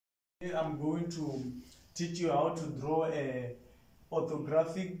I'm going to teach you how to draw a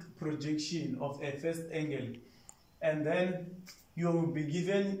orthographic projection of a first angle, and then you will be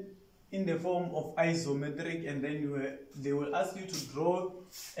given in the form of isometric, and then they will ask you to draw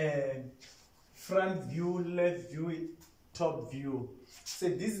a front view, left view, top view. So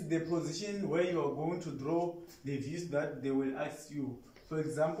this is the position where you are going to draw the views that they will ask you. For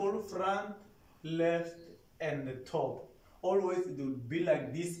example, front, left, and the top. Always it will be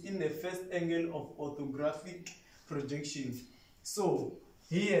like this in the first angle of orthographic projection. So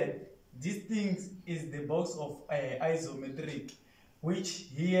here, this thing is the box of isometric, which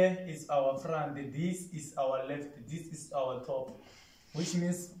here is our front, this is our left, this is our top, which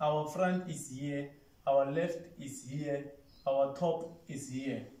means our front is here, our left is here, our top is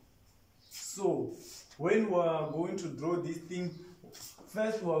here. So when we are going to draw this thing,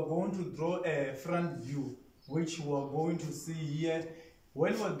 first we are going to draw a front view, which we are going to see here.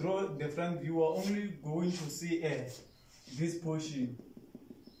 When we draw the front view, we are only going to see this portion,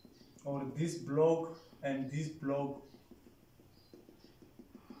 or this block, and this block,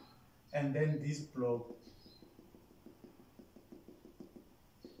 and then this block.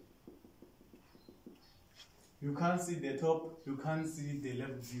 You can't see the top, you can't see the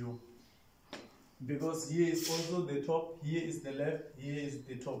left view, because here is also the top, here is the left, here is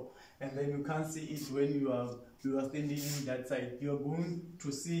the top, and then you can't see it when you are standing in that side. You are going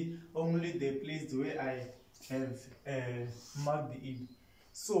to see only the place where I have marked it.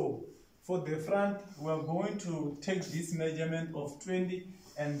 So for the front, we are going to take this measurement of 20,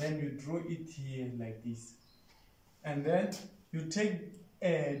 and then you draw it here like this, and then you take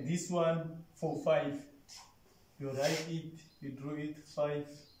this one for 5. You write it, you draw it 5,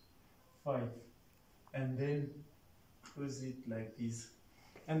 5, and then close it like this.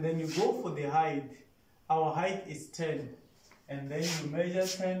 And then you go for the height. Our height is 10, and then you measure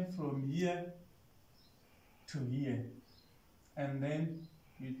 10 from here to here, and then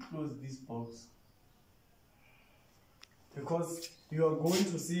you close this box, because you are going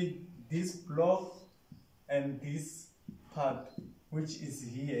to see this block and this part, which is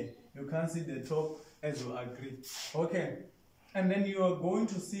here. You can't see the top, as you agree. Okay, and then you are going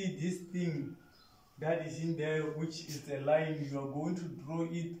to see this thing that is in there, which is a line. You are going to draw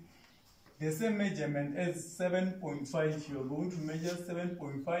it the same measurement as 7.5. You are going to measure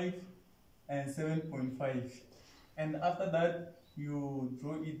 7.5 and 7.5, and after that you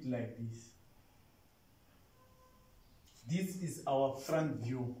draw it like this. This is our front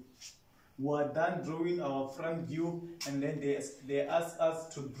view. We are done drawing our front view, and then they ask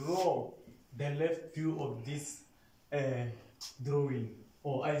us to draw the left view of this drawing,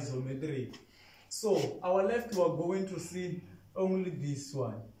 or isometric. So our left, we are going to see only this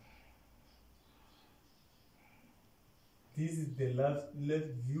one. This is the left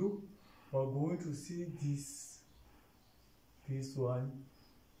view. We are going to see this one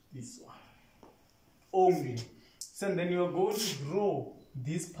only. So then you are going to draw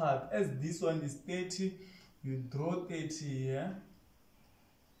this part. As this one is 30, you draw 30 here.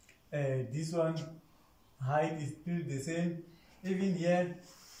 This one height is still the same. Even here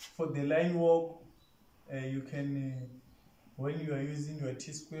for the line work, you can when you are using your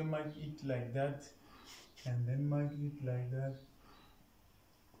T-square, mark it like that, and then mark it like that,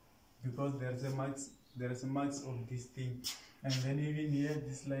 because there's a marks of this thing. And then even here,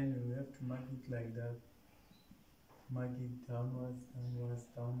 this line, you have to mark it like that. Mark it downwards, downwards,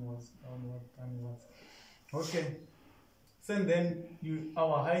 downwards, downwards, downwards. Okay. So then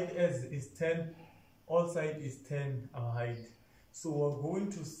our height is 10, all side is 10, our height. So we're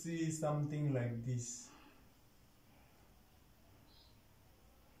going to see something like this.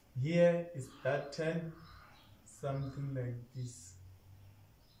 Here is that 10, something like this.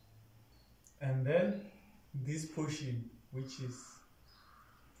 And then this portion, which is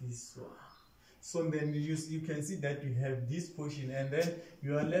this one. So then you can see that you have this portion, and then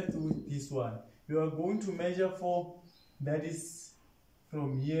you are left with this one. You are going to measure for, that is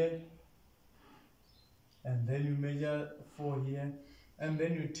from here, and then you measure 4 here, and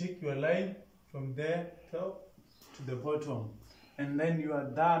then you take your line from there top to the bottom, and then you are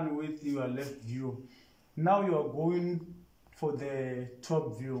done with your left view. Now you are going for the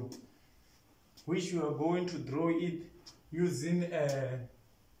top view, which you are going to draw it using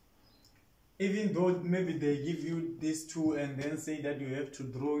even though maybe they give you these two and then say that you have to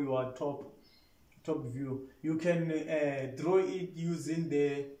draw your top view, you can draw it using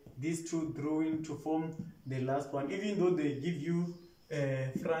these two drawing to form the last one. Even though they give you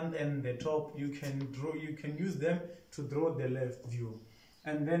front and the top, you can use them to draw the left view.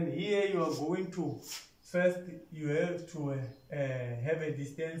 And then here you are going to, first you have to have a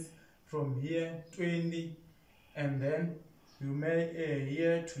distance from here 20, and then you measure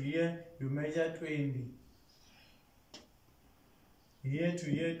here to here, you measure 20. Here to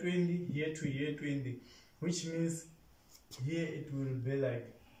here 20, here to here 20, which means here it will be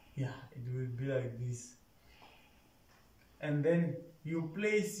like, yeah, it will be like this. And then you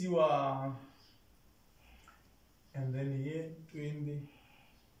place your, and then here 20,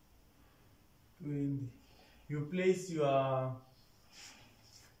 20. You place your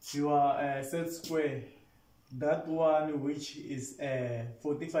set square, that one which is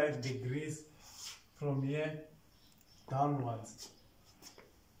 45 degrees from here downwards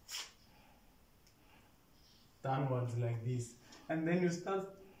like this, and then you start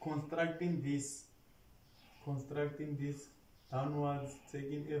constructing this downwards,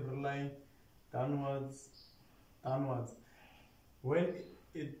 taking every line downwards. When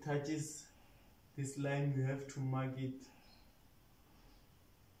it touches this line, you have to mark it,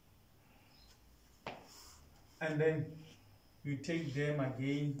 and then you take them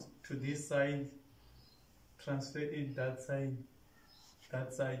again to this side, transfer it that side,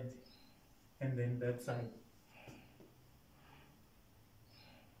 and then that side.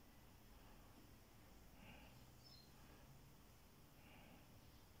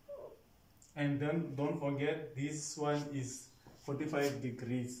 And then don't forget, this one is 45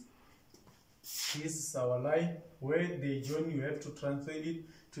 degrees. This is our line. Where they join, you have to transfer it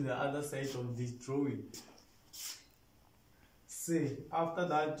to the other side of this drawing. See, after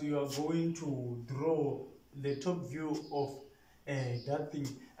that you are going to draw the top view of that thing.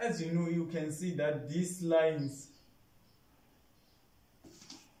 As you know, you can see that these lines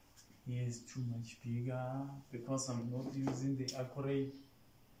here is too much bigger because I'm not using the accurate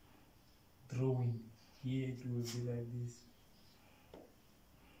drawing. Here it will be like this.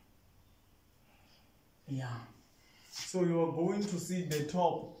 Yeah, so you are going to see the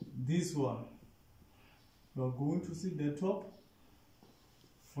top, this one. You are going to see the top,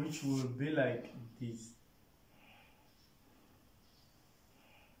 which will be like this.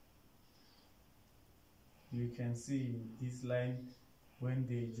 You can see this line when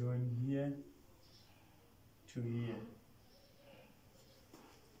they join here to here.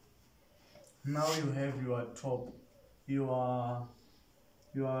 Now you have your top. You are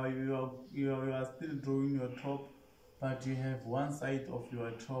still drawing your top, but you have one side of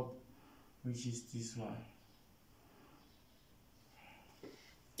your top, which is this one.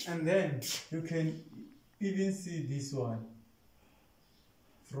 And then you can even see this one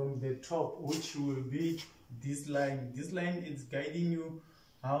from the top, which will be this line. This line is guiding you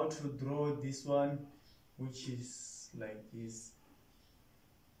how to draw this one, which is like this.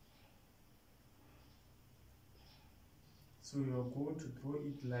 So you are going to draw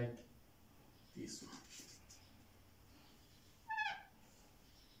it like this one.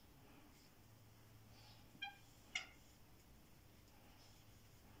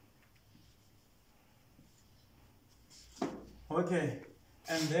 Okay,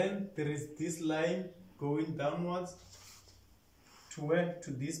 and then there is this line going downwards to where?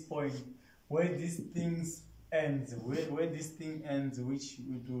 To this point, where this thing ends, where this thing ends, which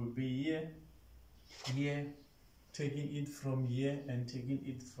it will be here, taking it from here and taking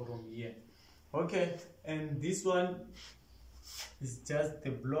it from here. Okay, and this one is just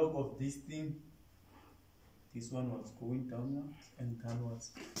the block of this thing. This one was going downwards and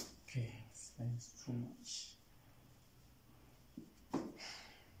downwards. Okay, it's too much.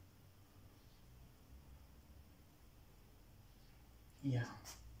 Yeah,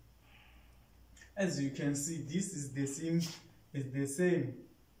 as you can see, this is the same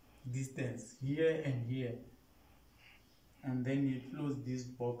distance here and here, and then you close this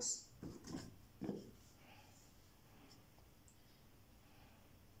box.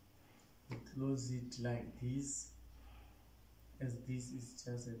 You close it like this, as this is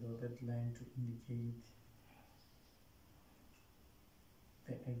just a dotted line to indicate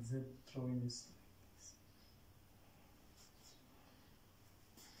the exact drawing is.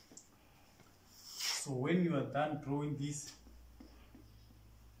 So when you are done drawing this,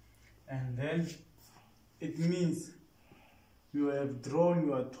 and then it means you have drawn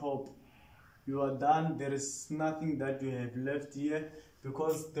your top, you are done. There is nothing that you have left here,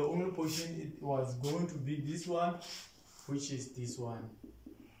 because the only portion it was going to be this one, which is this one,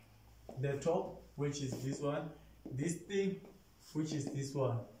 the top, which is this one, this thing, which is this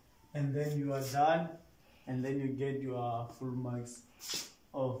one, and then you are done, and then you get your full marks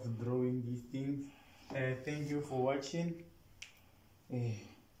of drawing these things. Thank you for watching.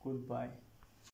 Goodbye.